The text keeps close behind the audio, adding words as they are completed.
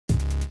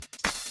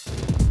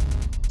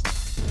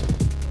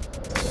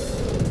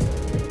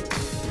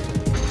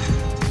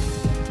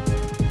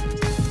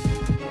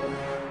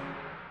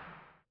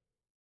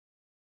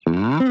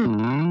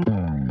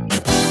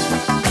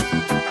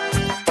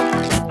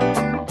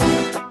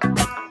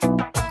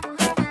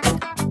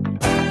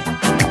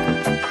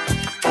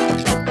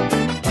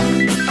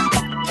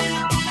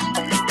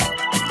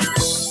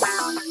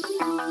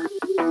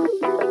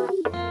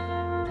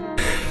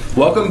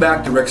Welcome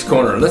back to Ric's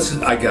Corner.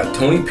 I got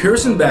Tony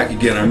Pearson back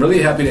again. I'm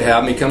really happy to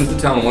have him. He comes to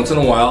town once in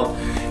a while,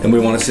 and we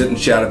want to sit and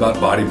chat about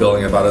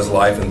bodybuilding, about his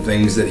life and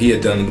things that he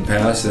had done in the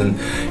past and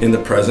in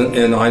the present.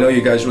 And I know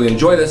you guys really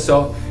enjoy this,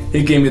 so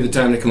he gave me the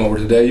time to come over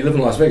today. You live in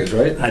Las Vegas,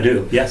 right? I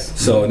do,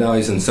 yes. So now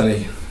he's in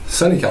sunny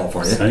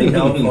California. Sunny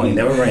California,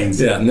 never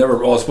rains. Yeah,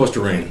 never. Oh, it's supposed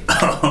to rain.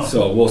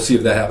 So we'll see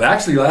if that happens.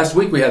 Actually, last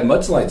week we had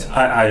mudslides.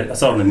 I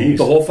saw it on the news.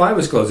 The whole 5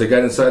 was closed. They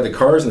got inside the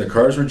cars, and the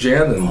cars were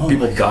jammed, and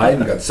people died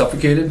and got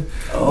suffocated.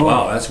 Oh.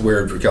 Wow, that's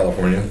weird for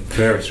California.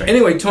 Very strange.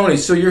 Anyway, Tony,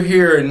 so you're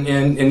here,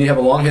 and you have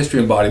a long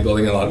history in bodybuilding,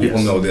 and a lot of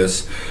people know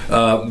this.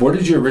 Where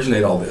did you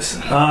originate all this?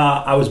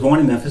 I was born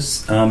in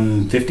Memphis.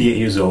 I'm 58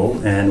 years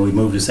old, and we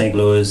moved to St.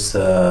 Louis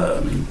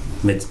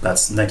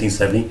that's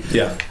 1970.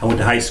 Yeah. I went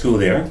to high school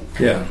there.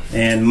 Yeah.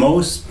 And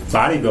most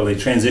bodybuilders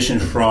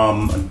transitioned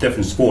from a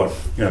different sport,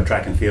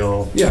 track and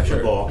field,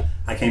 football. Sure.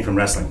 I came from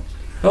wrestling.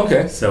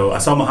 Okay. So I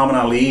saw Muhammad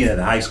Ali at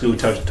high school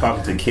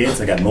talking to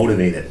kids. I got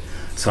motivated.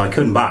 So I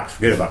couldn't box.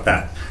 Forget about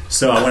that.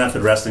 So I went after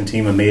the wrestling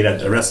team and made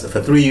a wrestler.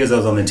 For 3 years I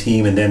was on the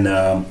team, and then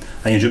I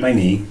injured my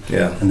knee.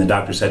 Yeah. And the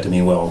doctor said to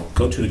me, well,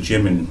 go to the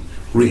gym and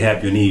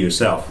rehab your knee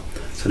yourself.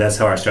 So that's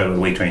how I started with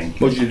weight training.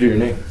 What did you do to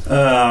your knee?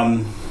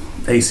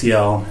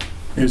 ACL.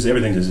 It was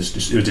everything. It was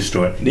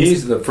destroyed.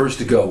 Knees are the first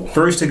to go.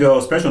 First to go,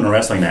 especially on a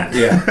wrestling mat.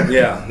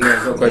 Yeah.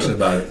 There's no question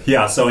about it.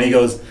 Yeah. So he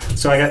goes.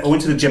 So I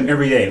went to the gym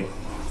every day,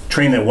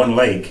 trained at one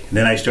leg. And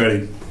then I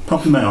started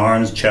pumping my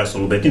arms, chest a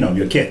little bit.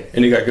 You're a kid.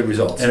 And you got good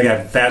results. And I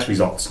got fast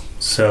results.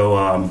 So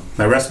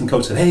my wrestling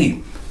coach said,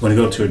 "Hey, want to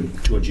go to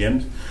a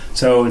gym?"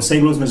 So in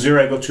St. Louis,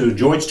 Missouri, I go to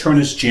George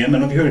Turner's gym. I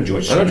don't know if you heard of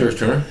George Turner. I know George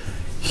Turner.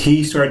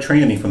 He started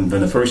training me from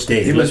the first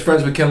day. He was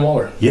friends with Ken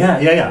Waller. Yeah.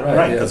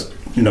 Right. Because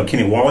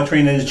Kenny Waller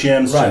trained in his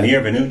gym,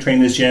 Samir Vanu trained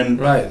in his gym,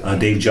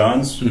 Dave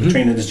Johns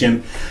trained in his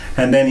gym.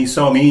 And then he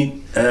saw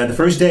me the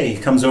first day. He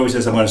comes over and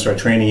says, I'm going to start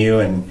training you.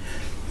 And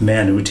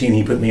man, the routine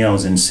he put me on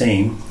was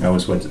insane. I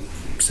was,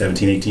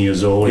 17, 18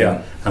 years old.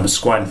 Yeah. I was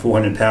squatting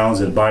 400 pounds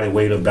at a body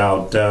weight of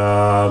about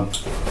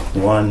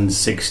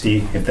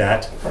 160, if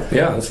that.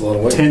 Yeah, that's a lot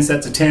of weight. 10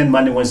 sets of 10,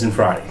 Monday, Wednesday, and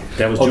Friday.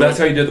 That was that's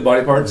how you did the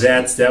body parts?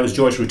 That was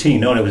George's routine.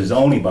 No, that was his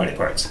only body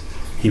parts.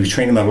 He was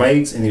training my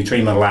legs and he was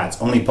training my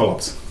lats, only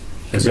pull-ups.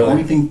 That's the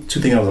only two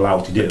things I was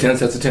allowed to do. 10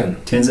 sets of 10?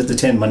 10 sets of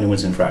 10, Monday,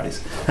 Wednesday, and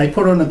Fridays. I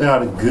put on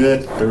about a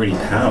good 30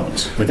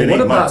 pounds within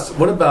 8 months.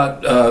 What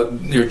about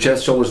your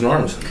chest, shoulders, and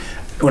arms?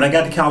 When I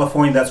got to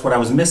California, that's what I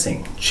was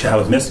missing. I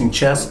was missing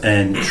chest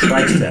and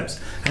triceps.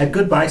 I had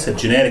good biceps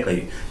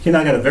genetically. I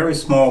got a very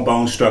small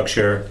bone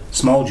structure,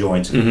 small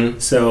joints.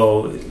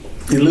 So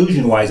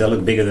illusion-wise, I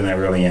look bigger than I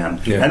really am.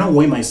 Yeah. I don't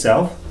weigh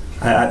myself.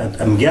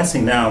 I'm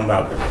guessing now I'm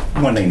about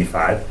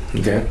 185.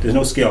 Okay. There's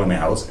no scale in my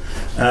house.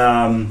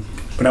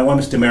 When I won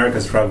Mr. America,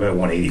 it's probably about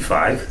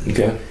 185.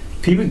 Okay.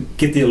 People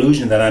get the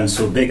illusion that I'm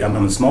so big. I'm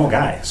a small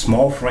guy,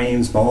 small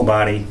frame, small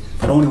body,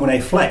 but only when I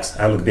flex,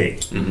 I look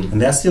big. And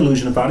that's the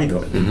illusion of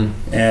bodybuilding.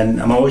 And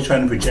I'm always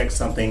trying to project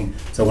something,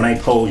 so when I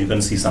pose, you're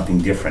going to see something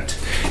different.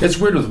 It's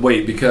weird with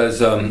weight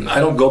because I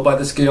don't go by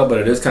the scale, but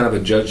it is kind of a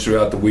judge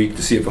throughout the week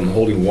to see if I'm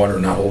holding water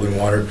or not holding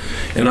water.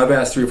 And I've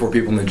asked 3 or 4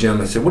 people in the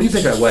gym, I said, what do you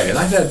think I weigh? And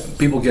I've had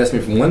people guess me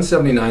from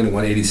 179 to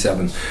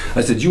 187.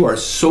 I said, you are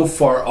so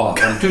far off.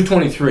 I'm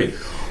 223.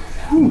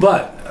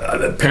 But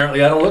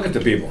apparently I don't look at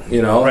the people,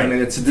 Right. I mean,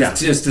 it's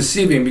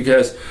deceiving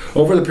because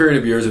over the period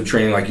of years of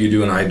training like you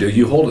do and I do,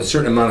 you hold a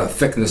certain amount of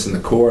thickness in the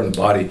core and the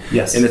body.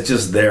 Yes. And it's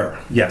just there.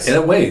 Yes. And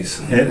it weighs.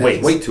 And it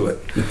weighs. Weight to it.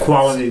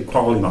 Quality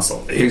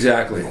muscle.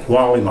 Exactly.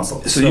 Quality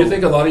muscle. So you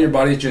think a lot of your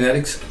body's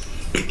genetics?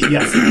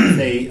 Yes.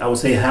 I would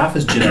say half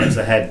is genetics.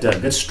 I had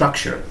good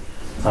structure.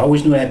 I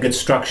always knew I had good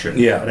structure.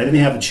 Yeah. But I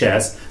didn't have a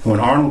chest. And when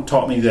Arnold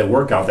taught me that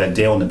workout that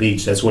day on the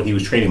beach, that's what he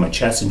was training, my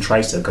chest and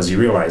tricep, because he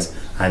realized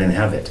I didn't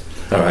have it.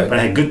 All right. But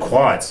I had good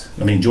quads.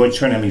 I mean, George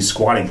Turner had me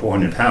squatting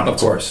 400 pounds. Of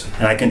course.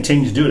 And I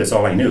continued to do it. That's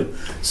all I knew.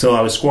 So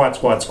I was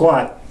squat,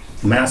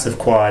 massive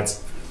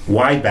quads,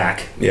 wide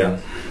back.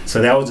 Yeah.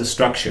 So that was the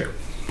structure.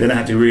 Then I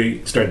had to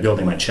really start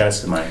building my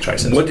chest and my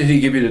triceps. What did he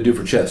give you to do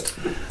for chest?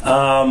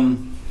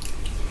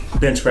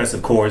 Bench press,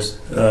 of course,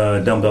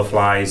 dumbbell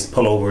flies,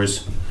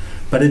 pullovers.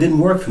 But it didn't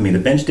work for me. The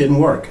bench didn't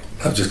work.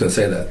 I was just going to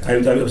say that.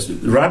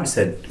 Robbie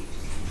said,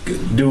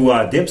 do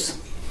dips,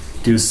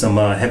 do some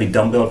heavy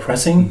dumbbell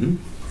pressing,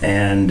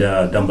 and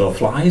dumbbell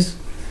flies,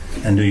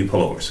 and do your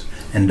pullovers.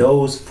 And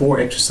those 4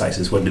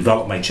 exercises would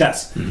develop my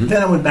chest.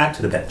 Then I went back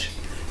to the bench.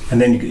 And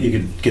then you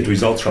could get the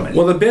results from it.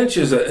 Well, the bench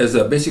is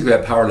basically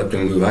a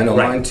powerlifting move. I know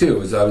mine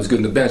too. I was good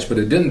in the bench, but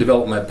it didn't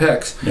develop my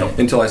pecs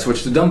until I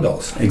switched to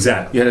dumbbells.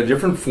 Exactly. You had a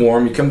different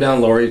form. You come down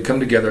lower. You come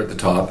together at the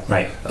top.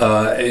 Right.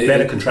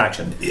 Better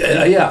contraction.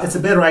 Yeah. It's a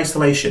better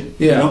isolation.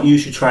 Yeah. You don't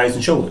use your triceps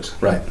and shoulders.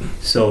 Right.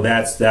 So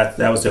that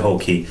was the whole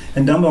key.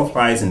 And dumbbell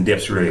flies and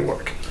dips really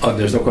work. Oh,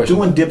 there's no question.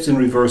 Doing dips in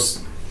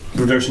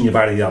reversing your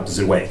body the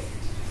opposite way.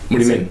 What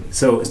do you mean?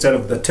 So instead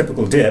of the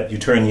typical dip, you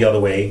turn the other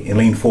way and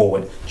lean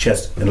forward,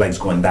 chest and legs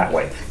going that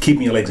way.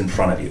 Keeping your legs in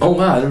front of you. Oh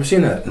wow, I've never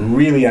seen that.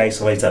 Really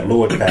isolates that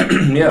lower back.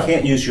 You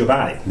can't use your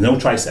body. No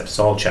triceps, it's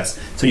all chest.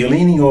 So you're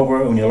leaning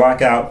over, when you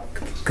lock out,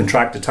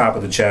 contract the top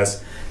of the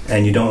chest,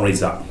 and you don't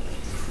raise up.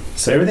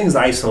 So everything's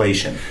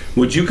isolation.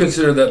 Would you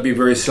consider that be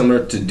very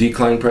similar to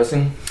decline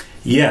pressing?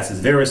 Yes, it's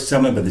very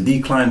similar, but the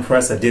decline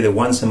press, I did it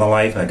once in my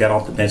life. I got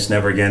off the bench,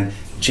 never again.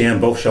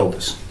 Jammed both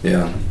shoulders.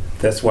 Yeah.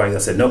 That's why I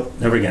said, nope,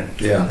 never again.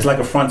 Yeah. It's like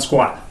a front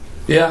squat.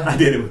 Yeah. I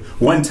did it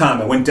one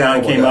time. I went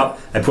down, came up,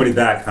 I put it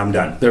back, I'm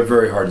done. They're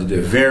very hard to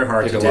do. Very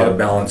hard to do. A lot of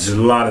balance. There's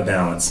a lot of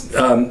balance.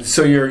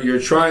 So your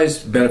tries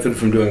benefit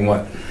from doing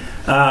what?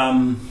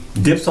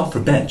 Dips off the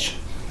bench.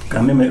 I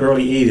remember in the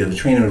early 80s, I was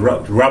training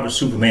with Robert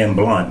Superman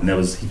Blunt,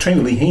 and he trained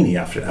with Lee Haney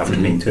after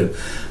me too.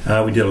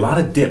 We did a lot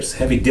of dips,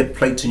 heavy dip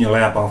plates in your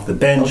lap off the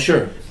bench. Oh,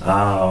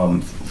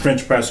 sure.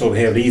 French press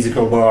overhead, easy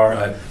curl bar,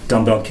 Right.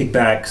 dumbbell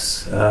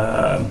kickbacks,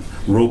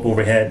 rope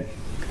overhead.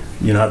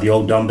 You know how the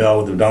old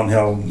dumbbell with the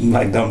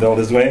dumbbell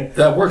this way?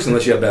 That works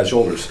unless you have bad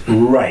shoulders.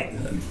 Right.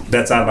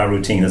 That's out of my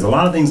routine. There's a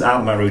lot of things out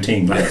of my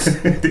routine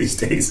these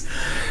days.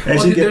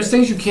 There's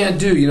things you can't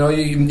do. You know,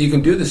 you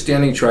can do the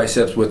standing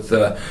triceps with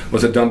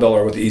a dumbbell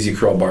or with the easy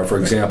curl bar, for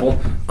example.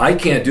 I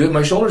can't do it.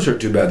 My shoulders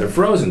hurt too bad. They're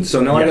frozen.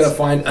 So now I got to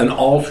find an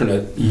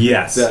alternate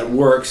that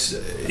works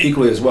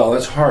equally as well.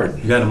 That's hard.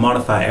 You got to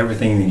modify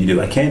everything that you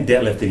do. I can't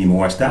deadlift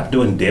anymore. I stopped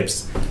doing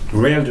dips.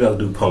 Rarely do I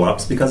do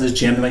pull-ups because it's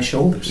jamming my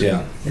shoulders.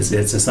 Yeah.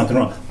 It's something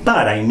wrong.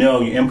 But I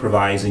know you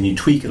improvise and you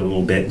tweak it a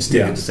little bit and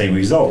still get the same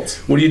results.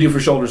 What do you do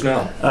for shoulders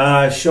now?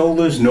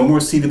 Shoulders, no more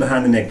seated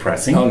behind the neck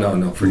pressing. Oh,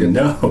 no, forget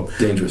that.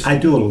 Dangerous. I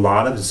do a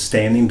lot of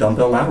standing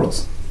dumbbell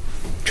laterals.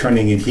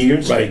 Turning it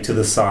here, straight to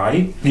the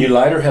side. You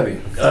light or heavy?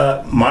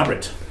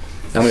 Moderate.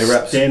 How many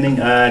reps? Standing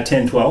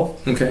 10,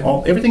 12. Okay.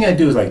 Everything I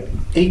do is like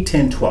 8,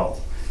 10, 12.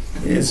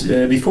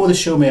 Before the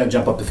show, may I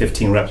jump up to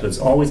 15 reps, but it's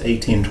always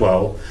 8, 10,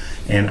 12.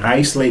 And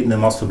isolating the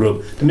muscle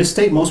group. The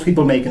mistake most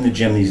people make in the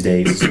gym these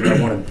days,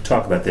 I want to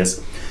talk about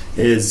this,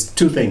 is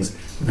two things.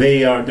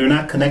 They're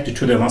not connected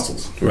to their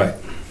muscles. Right.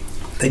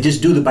 They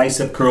just do the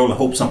bicep curl and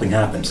hope something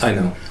happens. I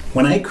know.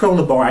 When I curl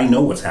the bar, I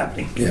know what's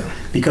happening. Yeah.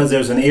 Because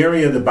there's an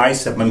area of the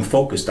bicep I'm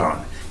focused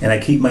on, and I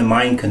keep my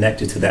mind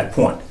connected to that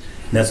point.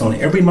 And that's on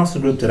every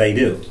muscle group that I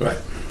do. Right.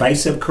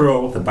 Bicep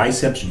curl, the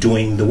bicep's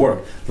doing the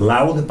work.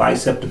 Allow the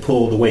bicep to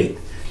pull the weight.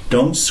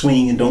 Don't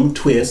swing and don't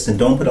twist and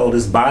don't put all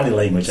this body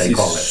language, I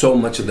call it. So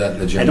much of that in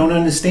the gym. I don't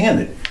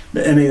understand it.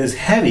 And it is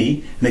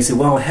heavy, and they say,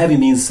 well, heavy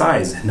means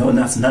size. No,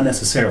 that's not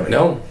necessarily.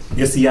 No.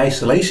 It's the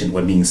isolation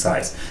what means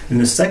size. And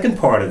the second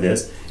part of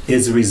this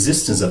is the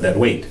resistance of that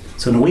weight.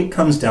 So when the weight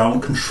comes down,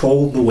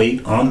 control the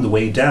weight on the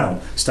way down.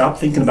 Stop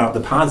thinking about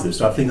the positive.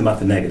 Stop thinking about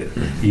the negative.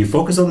 Mm-hmm. You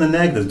focus on the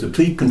negative,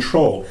 deplete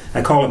control.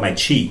 I call it my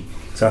chi.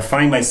 So I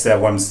find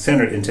myself when I'm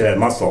centered into that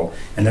muscle,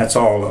 and that's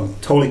all, I'm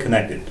totally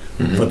connected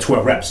for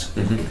 12 reps.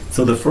 Mm-hmm.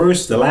 So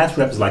the last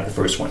rep is like the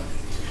first one.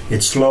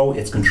 It's slow,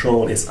 it's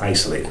controlled, it's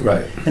isolated.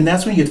 Right. And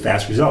that's when you get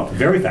fast results,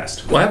 very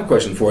fast. Well, I have a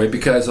question for you,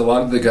 because a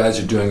lot of the guys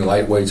are doing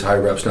light weights, high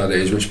reps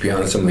nowadays, Rich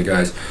Piana, some of the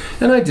guys.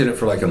 And I did it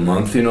for like a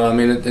month, you know, I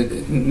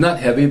mean, not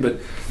heavy, but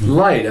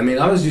light. I mean,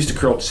 I was used to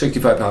curl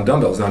 65-pound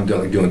dumbbells, and I'm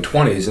doing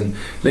 20s, and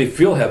they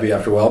feel heavy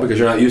after a while because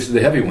you're not used to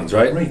the heavy ones,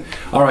 right? Right.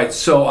 All right,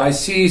 so I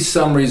see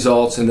some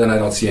results, and then I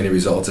don't see any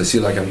results. I see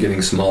like I'm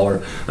getting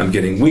smaller, I'm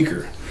getting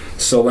weaker.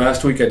 So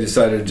last week I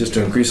decided just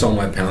to increase all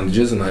my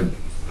poundages, and I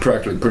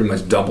practically pretty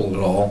much doubled it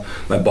all.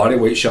 My body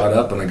weight shot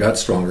up, and I got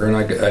stronger, and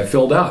I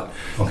filled out.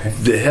 Okay.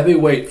 The heavy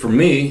weight for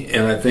me,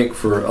 and I think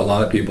for a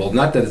lot of people,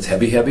 not that it's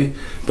heavy,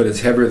 but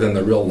it's heavier than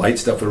the real light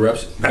stuff for the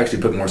reps,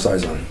 actually put more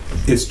size on.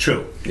 It's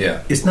true.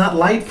 Yeah. It's not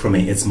light for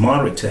me, it's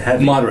moderate to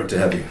heavy. Moderate to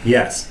heavy.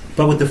 Yes.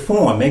 But with the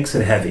form, makes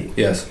it heavy.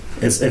 Yes.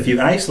 If you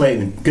isolate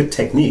in good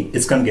technique,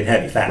 it's going to get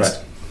heavy fast.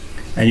 Right.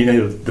 And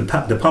you're gonna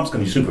the pump's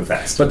going to be super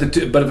fast. But if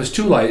it's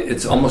too light,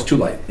 it's almost too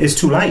light. It's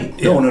too light.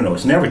 Yeah. No,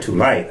 it's never too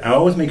light. I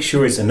always make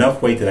sure it's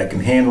enough weight that I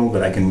can handle,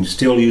 that I can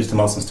still use the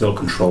muscle and still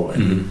control it.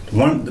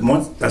 Mm-hmm.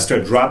 Once I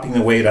start dropping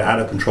the weight out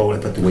of control, I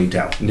put the weight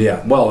down.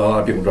 Yeah, well, a lot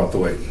of people drop the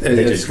weight.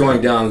 It's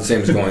going down the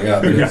same as going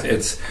up.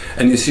 And,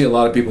 and you see a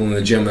lot of people in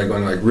the gym that are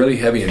going like really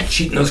heavy and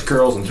cheating those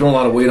curls and throwing a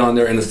lot of weight on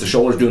there, and it's the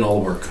shoulders doing all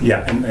the work.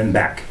 Yeah, and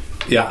back.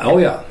 Yeah. Oh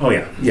yeah. Oh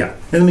yeah. Yeah.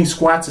 And I mean,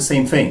 squats the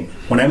same thing.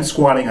 When I'm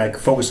squatting, I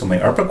focus on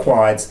my upper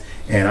quads,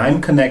 and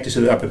I'm connected to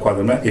the upper quad.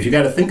 If you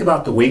got to think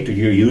about the weight that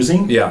you're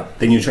using,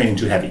 then you're training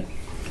too heavy.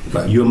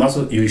 Right.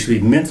 You should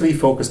be mentally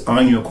focused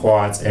on your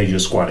quads as you're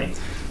squatting.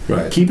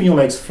 Right. Keeping your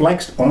legs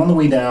flexed on the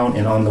way down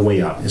and on the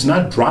way up. It's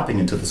not dropping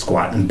into the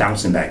squat and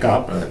bouncing back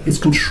up. Right. It's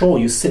control.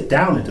 You sit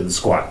down into the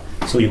squat,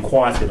 so your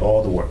quads get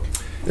all the work.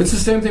 It's the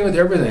same thing with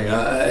everything.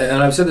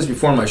 And I've said this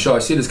before on my show. I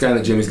see this guy in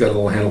the gym. He's got a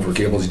little handle for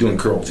cables. He's doing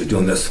curls. He's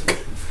doing this.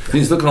 And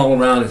he's looking all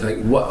around. He's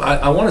like, what?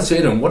 I want to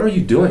say to him, what are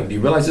you doing? Do you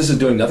realize this is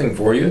doing nothing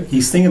for you?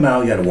 He's thinking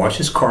about, you got to wash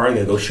his car, you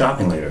got to go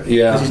shopping later.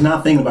 Yeah. Because he's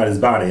not thinking about his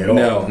body at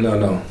all.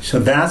 No. So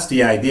that's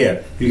the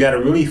idea. You got to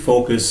really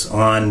focus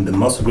on the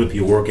muscle group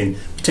you're working.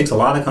 It takes a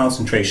lot of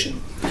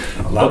concentration.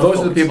 Well, those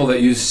are the people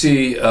that you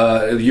see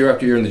year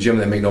after year in the gym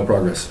that make no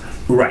progress.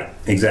 Right.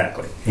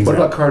 Exactly. What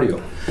about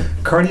cardio?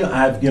 Cardio,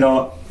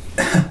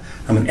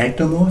 I'm an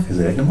ectomorph. Is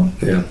it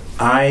ectomorph? Yeah.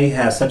 I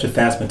have such a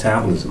fast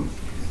metabolism.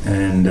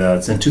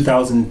 And since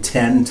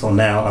 2010 until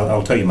now,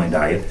 I'll tell you my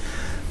diet.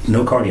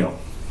 No cardio.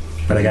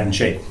 but I got in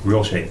shape,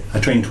 real shape. I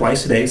train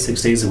twice a day,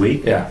 6 days a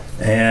week. Yeah.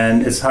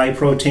 And it's high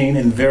protein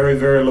and very,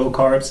 very low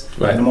carbs,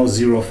 Right. and almost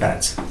zero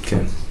fats.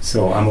 Okay.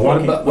 So I'm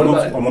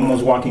I'm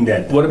almost walking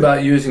dead. What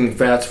about using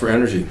fats for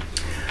energy?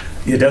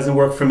 It doesn't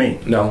work for me.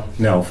 No.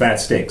 No, fat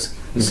sticks.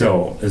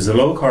 So it's the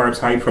low carbs,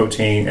 high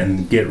protein,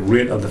 and get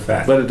rid of the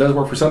fat. But it does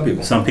work for some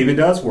people. Some people it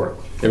does work.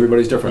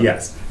 Everybody's different.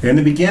 Yes. In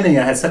the beginning,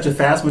 I had such a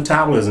fast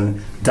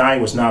metabolism,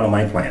 diet was not on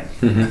my plan.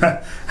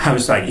 I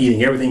was like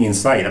eating everything in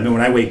sight. I mean,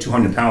 when I weigh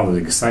 200 pounds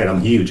in sight,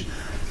 I'm huge.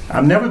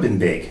 I've never been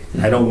big.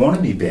 I don't want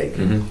to be big.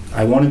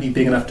 I want to be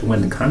big enough to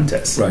win the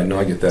contest. Right, no,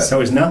 I get that.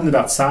 So it's nothing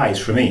about size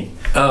for me.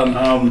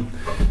 No,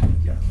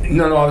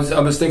 I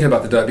was thinking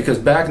about the diet because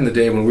back in the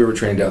day when we were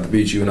trained down at the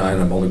beach, you and I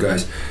and all the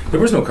guys, there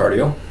was no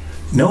cardio.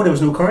 No, there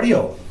was no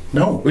cardio.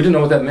 No. We didn't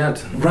know what that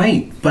meant.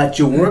 Right, but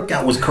your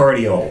workout was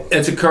cardio.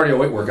 It's a cardio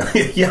weight workout.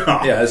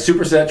 Yeah. Yeah, it's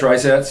superset,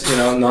 trisets,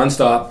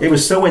 nonstop. It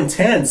was so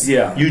intense.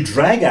 Yeah. You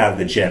drag out of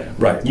the gym.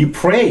 Right. You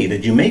pray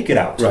that you make it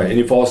out. Right, and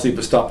you fall asleep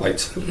at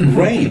stoplights.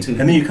 Right. And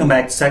then you come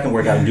back to second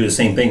workout and do the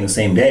same thing the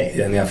same day.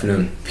 Yeah, in the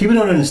afternoon. People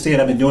don't understand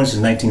I've been doing this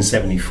since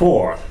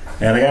 1974.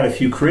 And I got a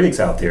few critics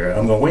out there.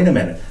 I'm going, wait a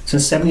minute.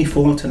 Since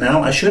 74 until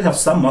now, I should have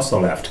some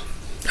muscle left.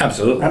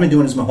 Absolutely. I've been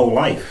doing this my whole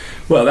life.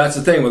 Well, that's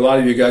the thing with a lot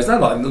of you guys.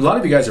 Not a lot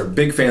of you guys are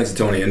big fans of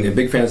Tony and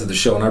big fans of the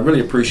show, and I really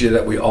appreciate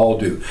that. We all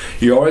do.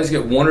 You always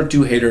get one or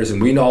two haters, and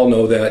we all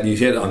know that. And you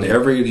hit on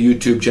every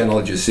YouTube channel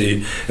that you see,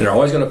 and they're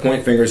always going to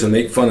point fingers and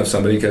make fun of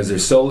somebody because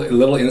there's so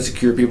little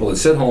insecure people that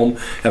sit home,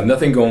 have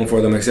nothing going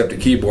for them except a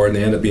keyboard, and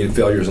they end up being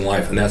failures in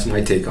life. And that's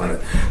my take on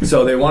it.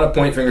 So they want to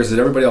point fingers at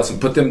everybody else and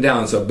put them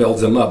down, so it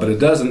builds them up, but it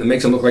doesn't. It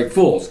makes them look like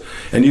fools.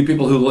 And you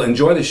people who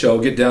enjoy the show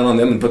get down on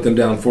them and put them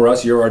down for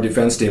us. You're our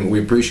defense team, and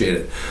we appreciate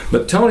it.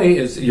 But Tony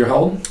you're how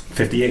old?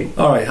 58.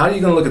 All right, how are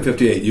you going to look at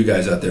 58, you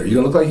guys out there? You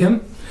going to look like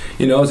him?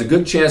 There's a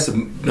good chance of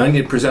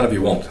 90% of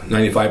you won't,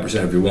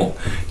 95% of you won't.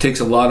 It takes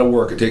a lot of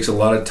work. It takes a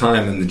lot of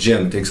time in the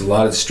gym. It takes a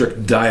lot of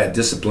strict diet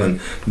discipline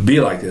to be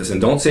like this. And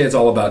don't say it's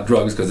all about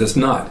drugs, because it's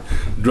not.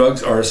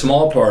 Drugs are a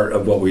small part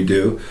of what we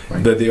do,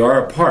 right, but they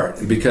are a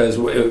part, because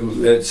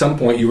at some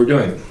point you were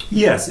doing it.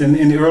 Yes, in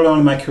early on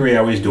in my career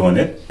I was doing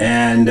it,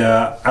 and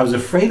I was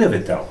afraid of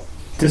it though.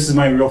 This is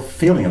my real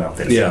feeling about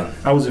this. Yeah.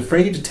 I was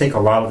afraid to take a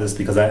lot of this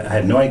because I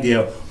had no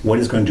idea what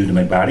it's going to do to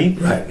my body.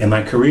 Right. And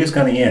my career is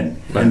going to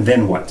end. Right. And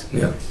then what?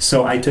 Yeah.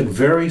 So I took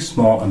very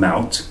small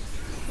amounts,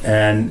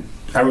 and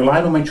I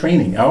relied on my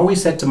training. I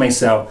always said to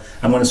myself,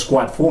 I'm going to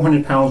squat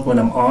 400 pounds when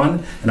I'm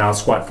on, and I'll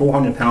squat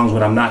 400 pounds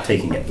when I'm not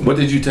taking it. What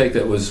did you take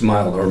that was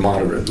mild or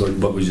moderate?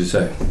 What would you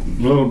say?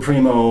 Little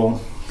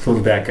Primo,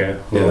 little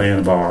Becca, little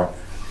Anabar.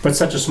 But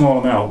such a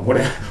small amount.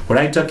 What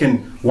I took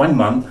in 1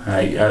 month,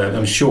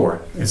 I'm sure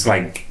it's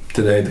like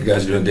today the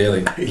guys are doing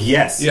daily.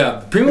 Yes.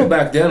 Yeah, Primo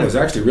back then was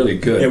actually really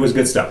good. It was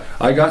good stuff.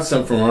 I got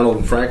some from Arnold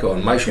and Franco,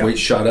 and my weight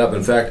shot up.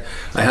 In fact,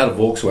 I had a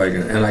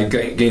Volkswagen, and I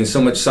gained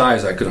so much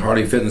size I could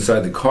hardly fit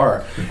inside the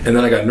car. And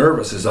then I got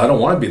nervous. I said, I don't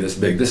want to be this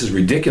big. This is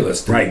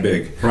ridiculous to be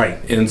big. Right.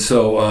 And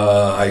so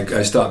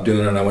I stopped doing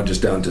it, and I went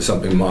just down to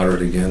something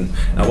moderate again.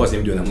 I wasn't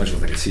even doing that much. It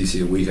was like a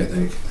cc a week, I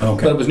think.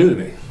 Okay. But it was new to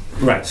me.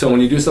 Right. So when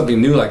you do something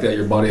new like that,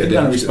 your body adapts.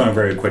 You're going to respond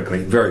very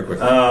quickly. Very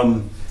quickly.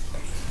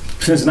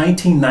 Since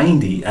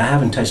 1990, I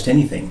haven't touched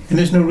anything, and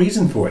there's no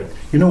reason for it.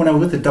 When I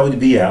was with the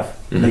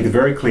WBF, make it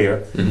very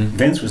clear,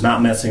 Vince was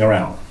not messing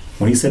around.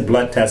 When he said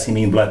blood test, he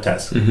mean blood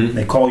test.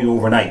 They call you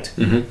overnight.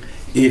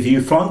 If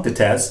you flunk the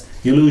test,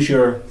 you lose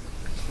your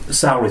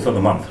salary for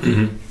the month.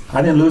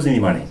 I didn't lose any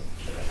money.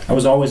 I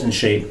was always in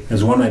shape. It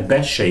was one of my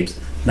best shapes,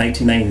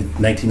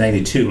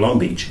 1992, Long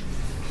Beach.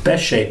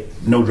 Best shape,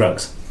 no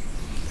drugs.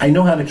 I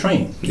know how to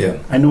train. Yeah.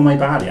 I know my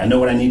body. I know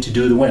what I need to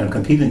do to win. I'm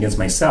competing against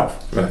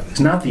myself. Right.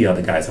 It's not the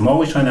other guys. I'm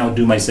always trying to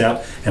outdo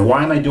myself. And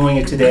why am I doing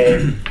it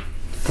today?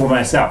 For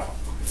myself.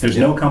 There's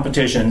no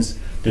competitions.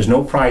 There's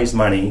no prize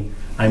money.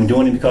 I'm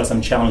doing it because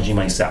I'm challenging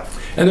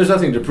myself. And there's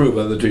nothing to prove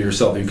other to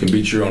yourself. You can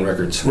beat your own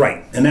records.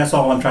 Right. And that's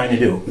all I'm trying to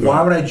do. Right.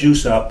 Why would I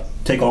juice up,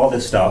 take all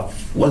this stuff?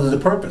 What is the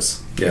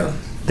purpose? Yeah.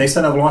 They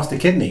said I've lost a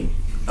kidney.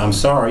 I'm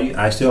sorry,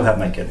 I still have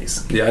my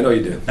kidneys. Yeah, I know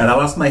you do. And I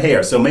lost my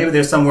hair, so maybe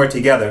they're somewhere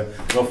together.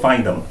 We'll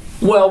find them.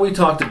 Well, we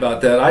talked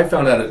about that. I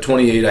found out at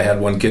 28 I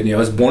had one kidney. I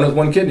was born with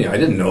one kidney. I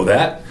didn't know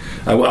that.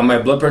 My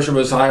blood pressure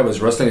was high. I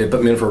was wrestling. They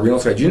put me in for a renal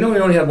scan. Do you know I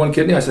only had one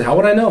kidney? I said, how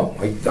would I know?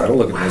 I don't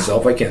look at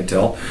myself. I can't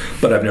tell.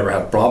 But I've never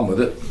had a problem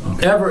with it.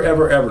 Okay. Ever,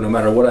 ever, ever, no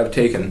matter what I've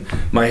taken.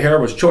 My hair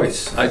was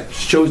choice. I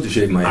chose to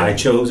shave my head. I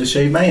chose to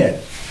shave my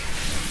head.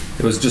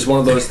 It was just one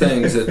of those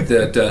things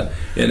that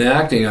in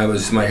acting,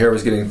 my hair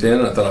was getting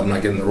thin. I thought I'm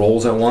not getting the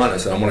roles I want. I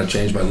said I want to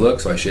change my look,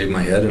 so I shaved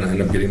my head, and I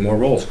ended up getting more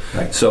roles.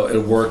 Right. So it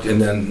worked,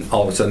 and then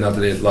all of a sudden, now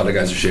today, a lot of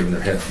guys are shaving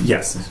their head.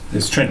 Yes,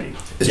 it's trendy.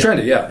 It's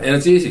trendy, yeah, and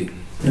it's easy.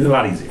 It's a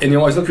lot easier. And you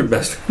always look your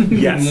best in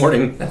the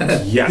morning.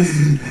 Yes.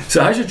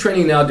 So how's your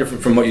training now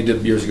different from what you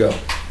did years ago?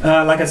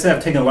 Like I said,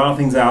 I've taken a lot of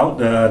things out.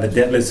 The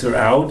deadlifts are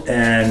out,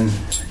 and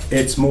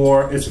it's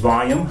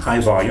volume, high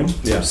volume,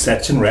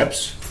 sets and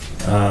reps.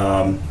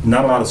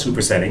 Not a lot of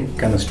supersetting,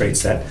 kind of straight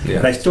set. Yeah.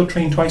 But I still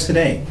train twice a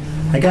day.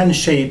 I got in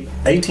shape,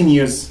 18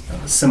 years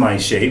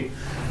semi-shape,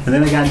 and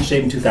then I got in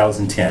shape in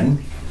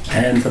 2010.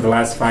 And for the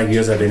last 5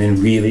 years, I've been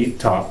in really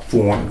top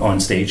form on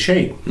stage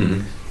shape.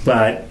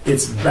 But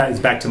it's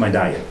back to my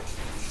diet.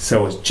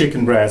 So it's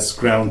chicken breasts,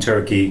 ground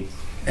turkey,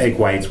 egg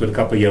whites with a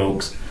couple of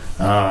yolks,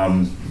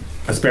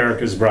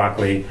 asparagus,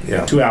 broccoli,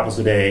 2 apples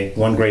a day,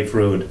 1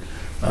 grapefruit,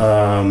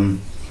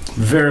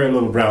 very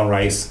little brown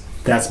rice.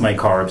 That's my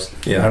carbs.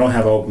 I don't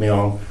have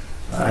oatmeal.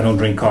 I don't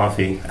drink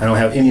coffee. I don't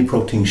have any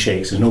protein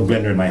shakes. There's no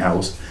blender in my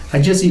house.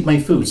 I just eat my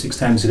food 6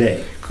 times a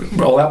day.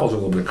 All apples are a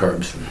little bit of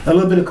carbs. A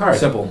little bit of carbs.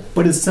 Simple.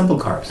 But it's simple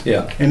carbs.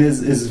 Yeah. And it's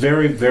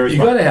very, very You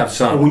got to have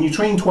some. When you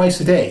train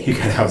twice a day, you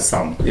got to have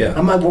some. Yeah.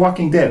 I'm not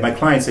walking dead. My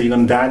clients say, you're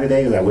going to die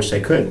today? I wish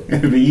I could.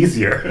 It would be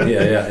easier.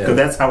 Yeah. Because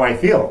that's how I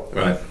feel.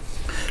 Right.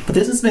 But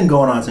this has been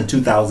going on since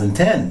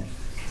 2010.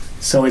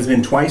 So it's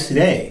been twice a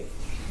day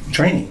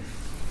training.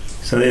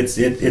 So it's.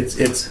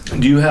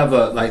 Do you have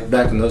like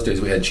back in those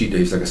days we had cheat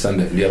days like a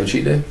Sunday? Do you have a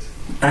cheat day?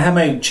 I have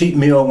my cheat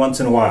meal once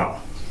in a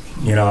while.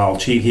 You know, I'll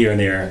cheat here and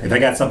there. If I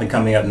got something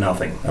coming up,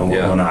 nothing. I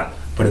will not.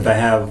 But if I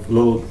have a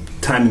little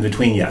time in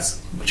between,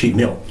 yes, cheat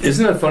meal.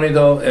 Isn't it funny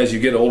though, as you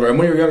get older, and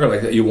when you're younger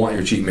like that, you want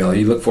your cheat meal.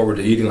 You look forward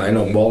to eating. I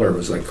know Waller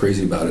was like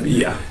crazy about it.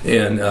 Yeah.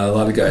 And a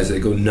lot of guys, they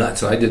go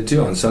nuts. And I did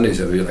too on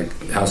Sundays. I'd be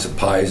like house of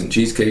pies and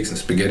cheesecakes and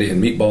spaghetti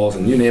and meatballs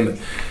and you name it.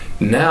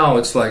 Now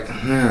it's like,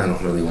 I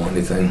don't really want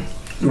anything.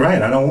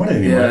 Right, I don't want it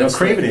anymore. I don't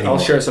crave it anymore. I'll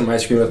share some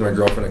ice cream with my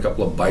girlfriend, a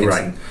couple of bites.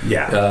 Right,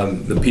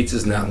 and, the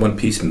pizza's not one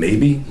piece,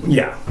 maybe.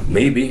 Yeah.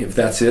 Maybe, if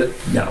that's it.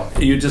 No.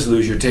 You just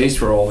lose your taste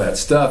for all that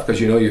stuff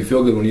because you know you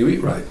feel good when you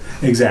eat right.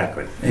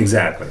 Exactly.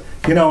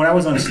 You know, when I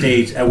was on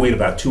stage, I weighed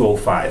about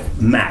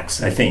 205,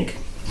 max, I think.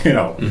 You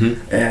know,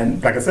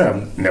 and like I said,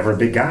 I'm never a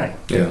big guy.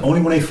 Yeah.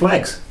 Only when I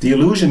flex, the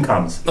illusion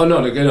comes. Oh,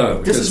 no.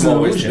 This is small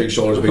an waist, illusion. big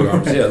shoulders, big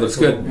arms. Yeah, it looks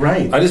good.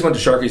 Right. I just went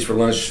to Sharky's for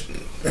lunch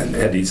and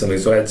had to eat something.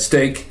 So I had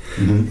steak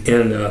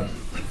and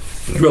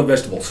grilled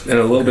vegetables and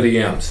a little bit of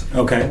yams.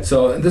 Okay.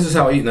 So this is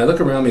how I eat. And I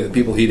look around me at the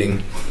people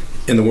eating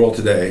in the world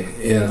today,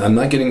 and I'm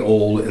not getting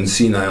old and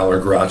senile or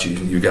grouchy,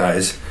 you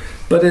guys,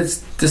 but it's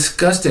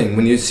disgusting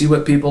when you see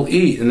what people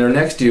eat and they're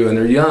next to you and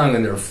they're young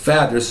and they're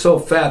fat. They're so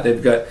fat.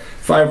 They've got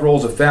 5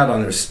 rolls of fat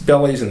on their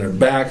bellies and their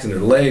backs and their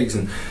legs,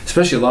 and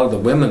especially a lot of the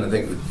women. I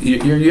think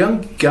you're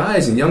young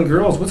guys and young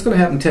girls. What's going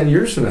to happen 10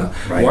 years from now?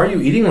 Right. Why are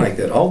you eating like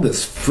that? All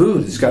this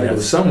food has got to go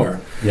somewhere.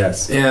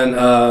 Yes. And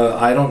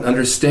I don't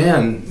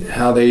understand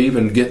how they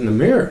even get in the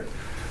mirror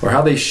or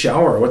how they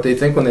shower, or what they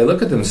think when they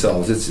look at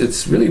themselves.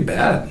 It's really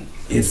bad.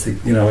 It's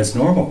it's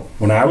normal.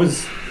 When I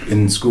was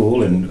in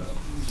school and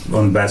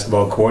on the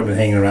basketball court and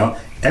hanging around,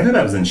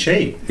 everybody was in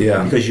shape.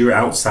 Yeah. Because you're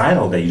outside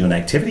all day, you're doing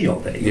activity all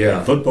day.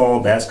 Yeah.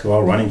 Football,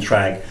 basketball, running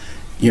track.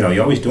 You know,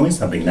 you're always doing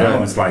something.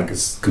 Now it's like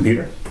it's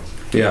computer.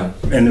 Yeah.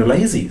 And they're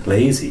lazy.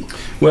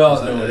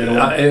 Well, if you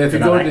they're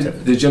go not to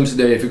active. the gyms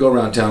today, if you go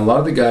around town, a lot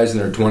of the guys in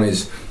their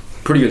 20s,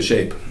 pretty good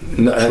shape.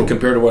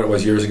 Compared to what it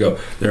was years ago,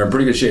 they're in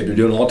pretty good shape. They're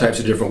doing all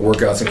types of different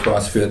workouts and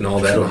CrossFit and all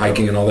that, and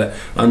hiking and all that.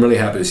 I'm really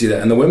happy to see that.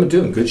 And the women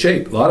too, in good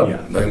shape. A lot of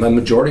them, like the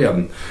majority of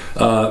them.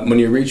 When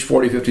you reach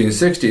 40, 50, and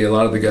 60, a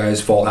lot of the guys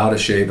fall out of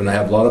shape, and I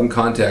have a lot of them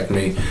contact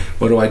me.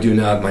 What do I do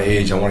now at my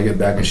age? I want to get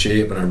back in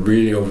shape, and I'm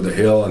really over the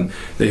hill. And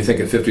they think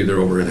at 50 they're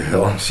over the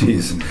hill.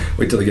 Jeez,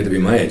 wait till they get to be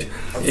my age.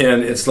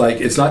 And it's like,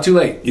 it's not too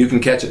late. You can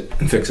catch it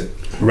and fix it.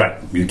 Right.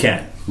 You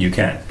can.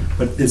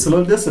 But it's a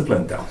little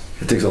discipline, though.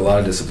 It takes a lot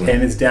of discipline.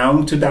 And it's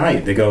down to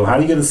diet. They go, how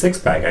do you get a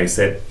six-pack? I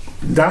said,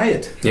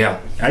 diet. Yeah.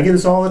 I get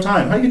this all the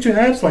time. How do you get your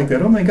abs like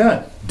that? Oh, my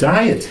God.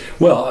 Diet.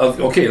 Well,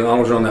 okay, as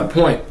long as we're on that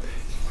point,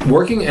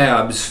 working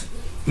abs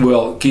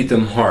will keep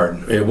them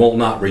hard. It will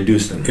not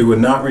reduce them. It would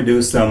not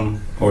reduce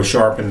them or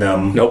sharpen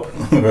them. Nope.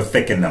 Or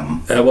thicken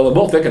them. Well, they'll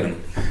both thicken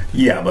them.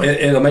 Yeah, but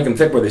it'll make them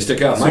thick where they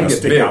stick out. Mine get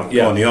stick big. out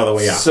going the other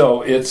way out.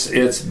 So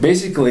it's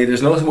basically,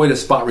 there's no way to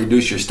spot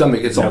reduce your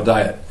stomach. It's all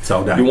diet. It's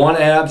all diet. You want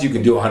abs, you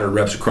can do 100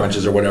 reps of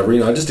crunches or whatever,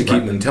 just to keep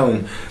them in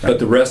tone. But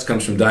the rest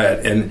comes from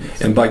diet.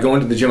 And by going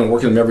to the gym and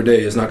working them every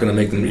day is not going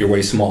to make your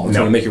waist small. It's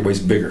going to make your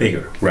waist bigger.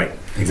 Bigger, right.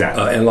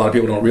 Exactly. And a lot of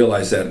people don't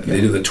realize that.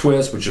 They do the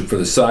twist, which are for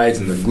the sides,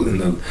 and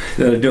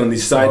they're doing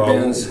these side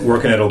bends.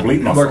 Working at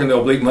oblique muscle. Working the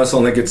oblique muscle,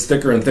 and it gets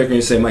thicker and thicker. And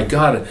you say, my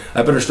God,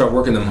 I better start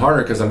working them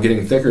harder because I'm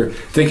getting thicker,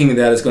 thinking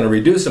that it's going to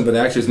reduce them, but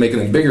actually it's making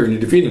them bigger, and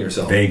you're defeating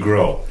yourself. They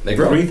grow. They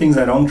grow. 3 things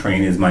I don't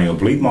train is my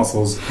oblique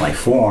muscles, my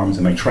forearms,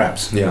 and my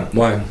traps. Yeah.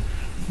 Why?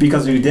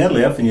 Because if you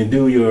deadlift and you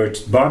do your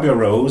barbell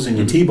rows and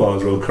your T-bar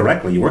rows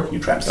correctly, you're working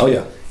your traps. Oh,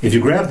 yeah. If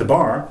you grab the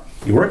bar,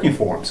 you're working your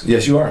forearms.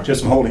 Yes, you are.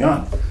 Just from holding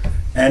on.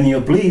 And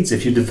your obliques,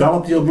 if you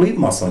develop the oblique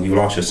muscle, you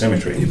lost your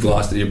symmetry. You've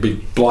lost it. You're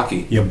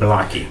blocky. You're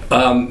blocky.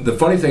 The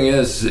funny thing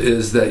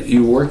is that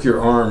you work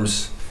your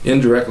arms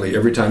indirectly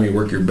every time you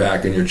work your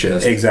back and your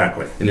chest.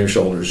 Exactly. And your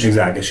shoulders.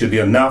 Exactly. It should be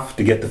enough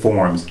to get the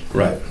forearms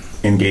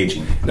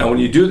engaging. Now, when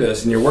you do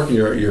this and you're working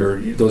your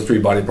those 3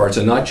 body parts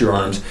and not your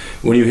arms,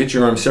 when you hit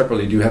your arms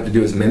separately, do you have to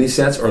do as many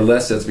sets or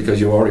less sets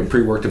because you already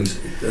pre-worked them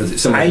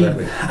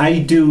similarly? I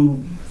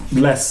do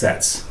less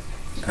sets.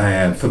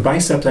 For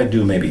biceps, I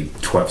do maybe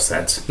 12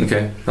 sets.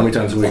 Okay. How many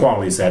times a week?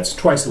 Quality sets,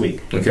 twice a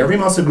week. Okay. Every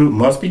muscle group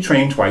must be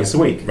trained twice a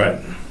week.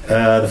 Right.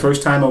 The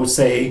first time I would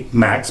say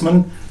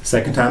maximum,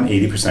 second time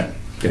 80%.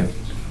 Yeah.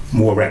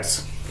 More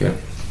reps. Yeah.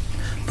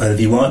 But if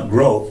you want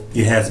growth,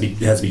 it has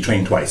to be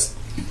trained twice.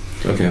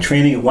 Okay.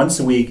 Training it once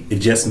a week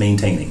is just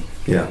maintaining.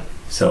 Yeah.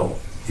 So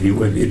if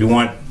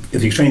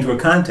you train for a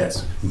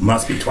contest, it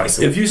must be twice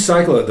a week. If you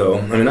cycle it though,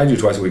 I mean I do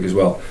twice a week as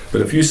well,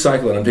 but if you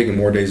cycle it, I'm taking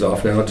more days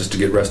off now just to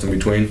get rest in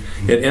between,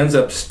 it ends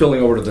up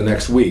spilling over to the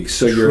next week.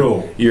 So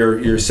your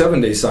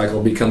 7-day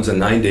cycle becomes a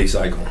 9-day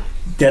cycle.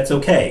 That's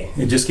okay.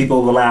 It just keep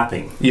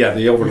overlapping. Yeah,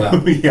 they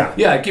overlap. Yeah.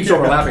 Yeah, it keeps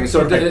overlapping.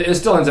 So it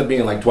still ends up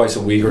being like twice a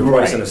week or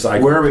twice in a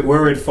cycle.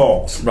 Where it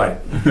falls. Right.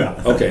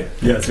 Yeah. Okay.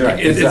 Yeah, that's right.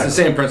 It's the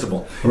same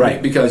principle.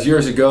 Right. Because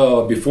years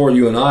ago, before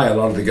you and I, a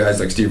lot of the guys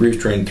like Steve Reeves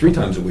trained 3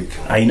 times a week.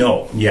 I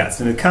know,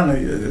 yes. And it kind of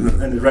in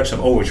the direction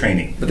of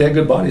overtraining. But they had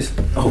good bodies.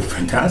 Oh,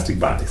 fantastic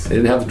bodies. They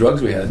didn't have the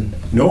drugs we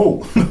had.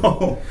 No,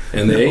 no.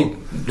 And they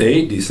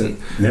ate decent.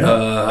 Yeah.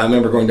 I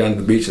remember going down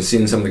to the beach and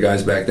seeing some of the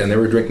guys back then. They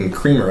were drinking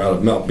creamer out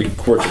of milk, big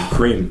quarts of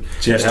cream.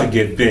 Just to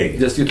get big.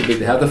 Just to get big.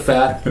 They have the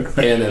fat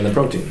and then the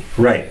protein.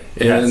 Right.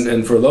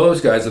 And for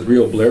those guys, the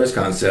real Blair's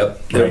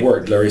concept, it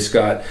worked. Larry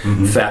Scott,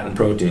 fat and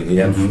protein. He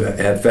had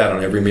fat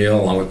on every meal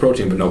along with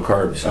protein, but no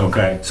carbs.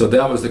 Okay. So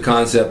that was the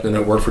concept, and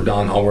it worked for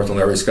Don Hallworth and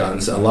Larry Scott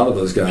and a lot of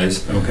those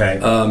guys. Okay.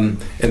 And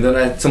then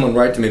I had someone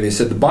write to me. They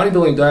said, the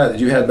bodybuilding diet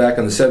that you had back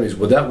in the 70s,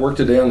 would that work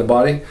today on the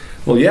body?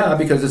 Well, yeah,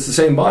 because it's the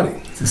same body.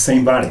 It's the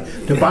same body.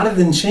 The body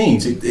didn't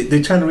change.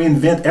 They're trying to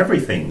reinvent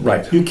everything.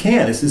 Right. You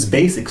can't. It's this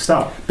basic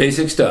stuff.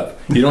 Basic stuff.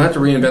 You don't have to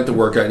reinvent the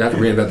workout. You don't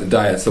have to reinvent the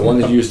diets. The one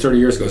that you used 30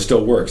 years ago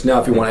still works.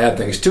 Now, if you want to add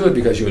things to it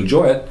because you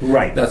enjoy it,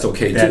 right, that's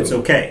okay too. That's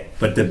okay.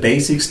 But the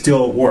basic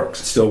still works.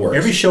 Still works.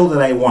 Every show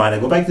that I want, I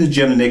go back to the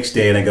gym the next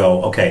day and I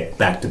go, okay,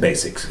 back to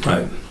basics.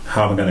 Right.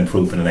 How am I going to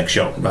improve for the next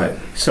show? Right.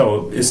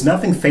 So it's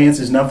nothing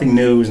fancy, it's nothing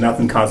new, it's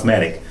nothing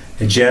cosmetic.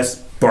 It's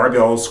just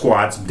barbell,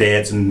 squats,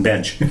 deads, and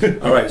bench.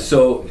 All right.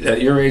 So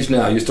at your age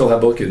now, you still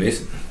have both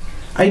kidneys.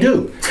 I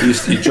do.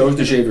 You chose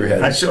to shave your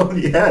head. I showed,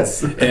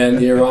 yes.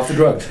 And you're off the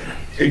drugs.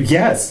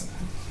 Yes.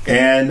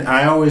 And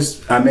I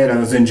was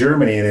in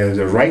Germany and I was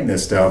writing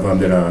this stuff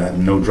under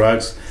no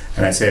drugs,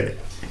 and I said,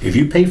 if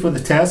you pay for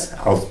the test,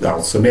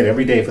 I'll submit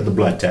every day for the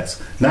blood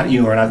test. Not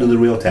urine, I'll do the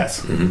real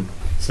test.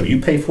 So you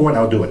pay for it,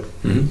 I'll do it.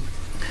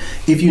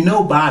 If you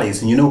know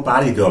bodies and you know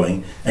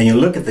bodybuilding, and you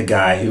look at the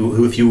guy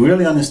who if you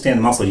really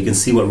understand muscle, you can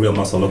see what real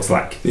muscle looks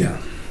like. Yeah,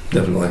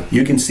 definitely.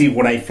 You can see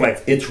when I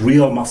flex, it's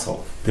real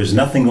muscle. There's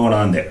nothing going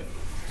on there.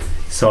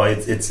 So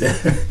it's it's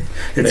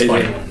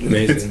funny.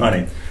 Amazing. It's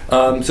funny.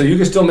 So you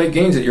can still make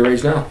gains at your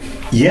age now?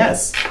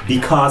 Yes,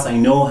 because I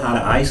know how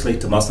to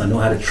isolate the muscle, I know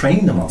how to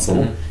train the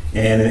muscle,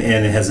 and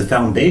it has a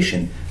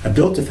foundation. I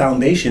built a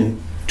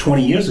foundation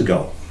 20 years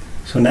ago.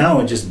 So now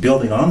I'm just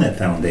building on that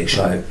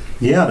foundation. Right.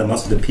 Yeah, the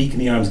muscle, the peak in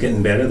the arm's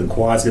getting better, the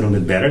quad's getting a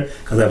little bit better,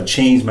 because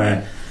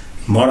I've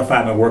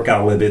modified my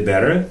workout a little bit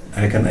better.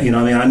 I can,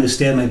 I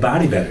understand my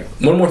body better.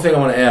 One more thing I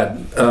want to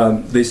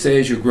add. They say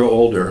as you grow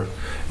older,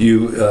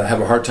 you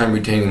have a hard time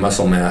retaining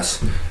muscle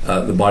mass.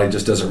 The body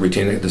just doesn't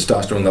retain it.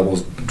 Testosterone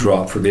levels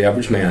drop for the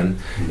average man,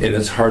 and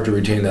it's hard to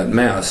retain that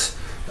mass.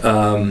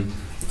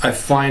 I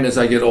find as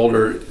I get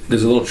older,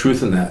 there's a little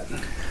truth in that.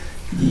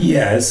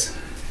 Yes,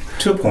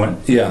 to a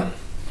point. Yeah.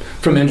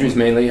 From injuries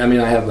mainly. I mean,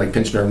 I have like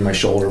pinched nerve in my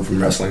shoulder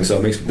from wrestling, so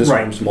it makes this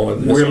arm smaller.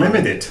 We're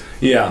limited.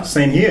 Yeah.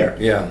 Same here.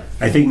 Yeah.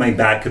 I think my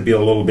back could be a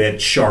little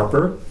bit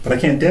sharper, but I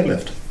can't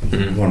deadlift.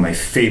 One of my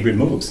favorite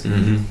moves.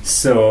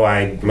 So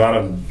a lot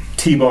of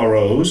T-bar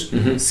rows,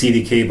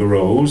 CD cable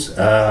rows,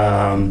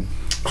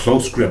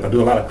 close grip. I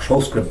do a lot of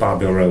close grip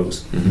barbell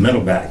rows,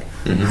 middle back,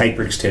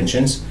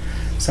 hyperextensions.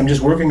 So I'm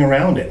just working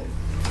around it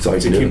to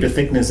keep the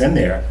thickness in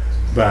there.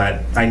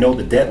 But I know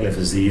the deadlift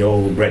is the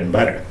old bread and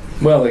butter.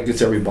 Well, it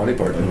gets every body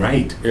part.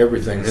 Right.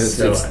 Everything. It's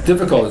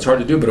difficult. It's hard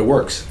to do, but it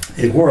works.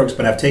 It works,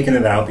 but I've taken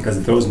it out because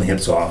it throws my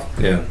hips off.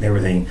 Yeah. And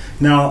everything.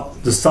 Now,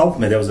 the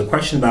supplement, there was a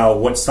question about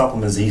what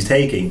supplements he's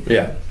taking.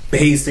 Yeah.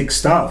 Basic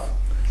stuff.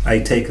 I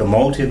take a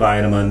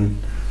multivitamin,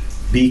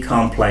 B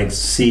complex,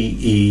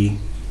 CE,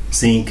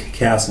 zinc,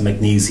 calcium,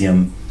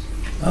 magnesium,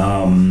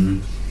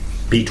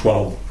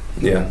 B12.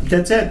 Yeah.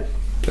 That's it.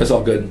 That's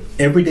all good.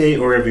 Every day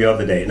or every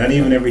other day. Not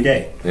even every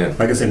day. Yeah.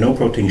 Like I said, no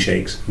protein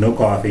shakes, no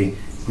coffee,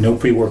 no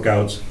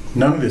pre-workouts,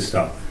 none of this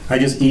stuff. I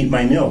just eat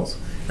my meals.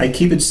 I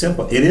keep it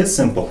simple. It is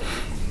simple.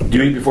 Do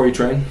you eat before you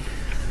train?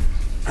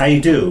 I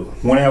do.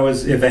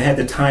 If I had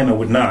the time, I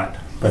would not.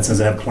 But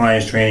since I have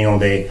clients training all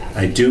day,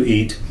 I do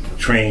eat,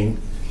 train,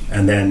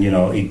 and then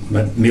eat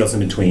my meals in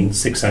between,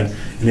 6 times,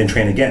 and then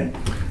train again.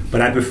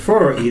 But I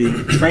prefer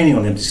training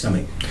on an empty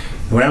stomach.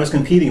 When I was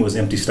competing, it was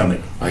empty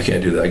stomach. I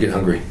can't do that. I get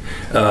hungry.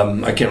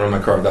 I can't run my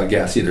car without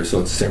gas either, so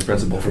it's the same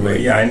principle for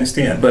me. Yeah, I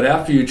understand. But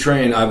after you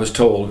train, I was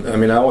told,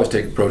 I always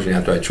take protein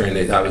after I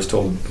train. I was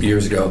told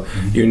years ago,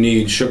 you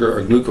need sugar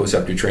or glucose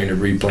after you train to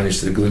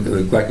replenish the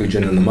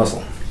glycogen in the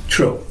muscle.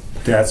 True.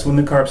 That's when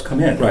the carbs come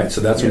in. Right,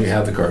 so that's when you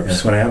have the carbs.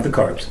 That's when I have the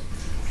carbs.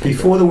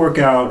 Before the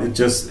workout, it's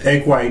just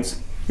egg whites.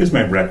 Here's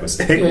my breakfast.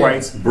 Egg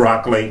whites,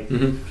 broccoli,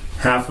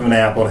 half of an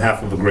apple,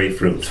 half of a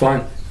grapefruit. It's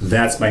fine.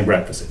 That's my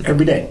breakfast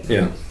every day.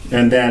 Yeah.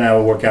 And then I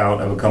will work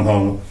out. I will come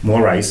home,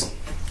 more rice,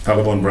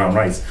 olive oil and brown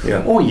rice,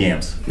 yeah, or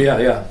yams. Yeah,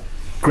 yeah.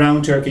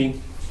 Ground turkey,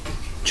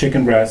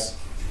 chicken breast,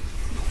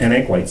 and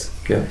egg whites.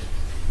 Yeah.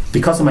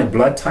 Because of my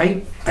blood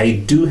type, I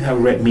do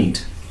have red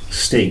meat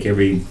steak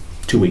every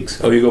 2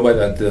 weeks. Oh, you go by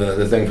that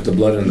the thing for the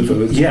blood in the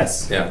foods?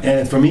 Yes. Yeah.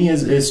 And for me,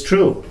 it's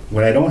true.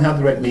 When I don't have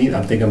the red meat,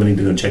 I think I'm going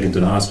to need to go check into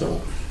the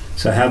hospital.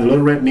 So I have a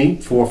little red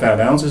meat, 4 or 5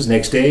 ounces.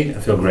 Next day, I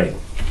feel great.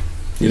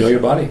 You know your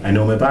body. I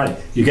know my body.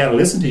 You got to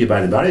listen to your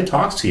body. The body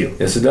talks to you.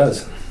 Yes, it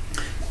does.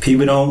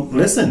 People don't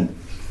listen.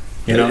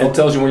 You know, it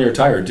tells you when you're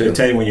tired too. It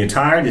tells you when you're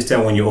tired. It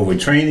tells you when you're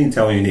overtraining.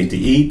 Tell you you need to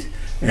eat.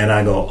 And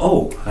I go,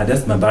 oh,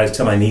 that's my body's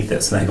telling me I need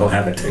this, and I go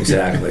have it.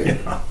 Exactly.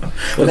 Yeah.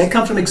 Well, that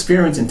comes from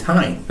experience and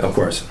time. Of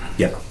course.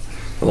 Yeah.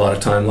 A lot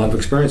of time, a lot of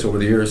experience over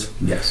the years.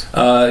 Yes.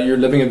 You're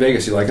living in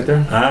Vegas. You like it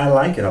there? I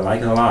like it. I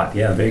like it a lot.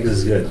 Yeah, Vegas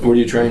is good. Where do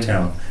you train?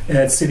 Town.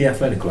 At City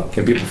Athletic Club.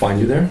 Can people find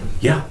you there?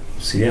 Yeah.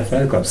 City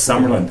Athletic Club,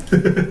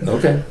 Summerlin.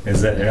 Okay.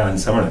 Is that in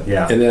Summerlin?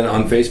 Yeah. And then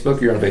on Facebook,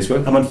 you're on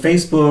Facebook? I'm on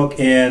Facebook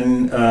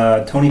and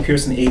Tony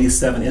Pearson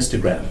 87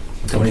 Instagram.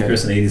 Tony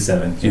Pearson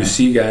 87. You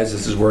see, guys,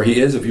 this is where he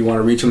is. If you want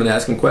to reach him and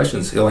ask him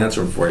questions, he'll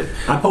answer them for you.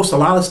 I post a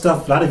lot of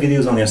stuff, a lot of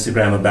videos on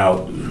Instagram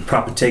about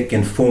proper take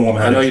and form,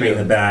 how to train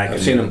the back.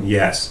 I've seen them.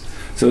 Yes.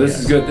 So this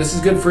is good. This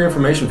is good free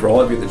information for all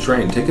of you that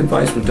train. Take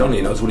advice from Tony.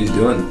 He knows what he's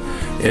doing.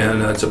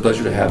 And it's a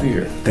pleasure to have you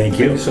here. Thank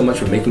you. Thank you so much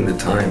for making the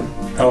time.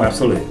 Oh,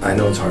 absolutely. I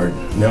know it's hard.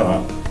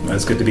 No,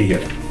 it's good to be here.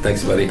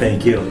 Thanks, buddy.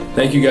 Thank you.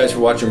 Thank you guys for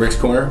watching Ric's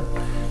Corner.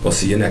 We'll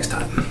see you next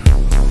time.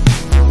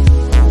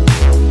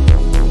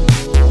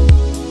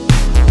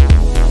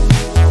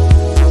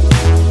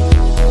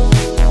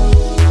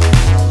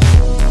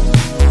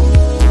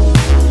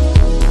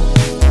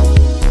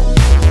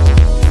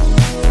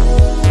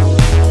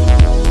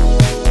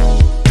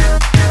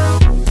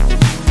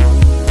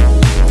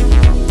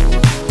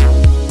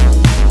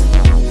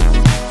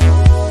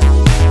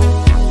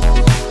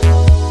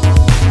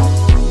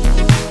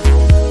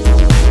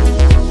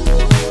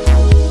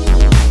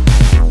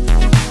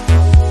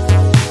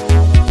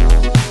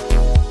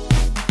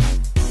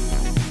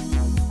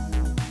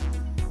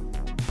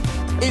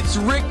 It's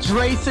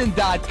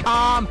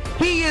RicDrasin.com.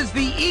 He is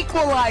the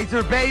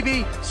equalizer,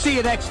 baby. See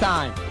you next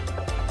time.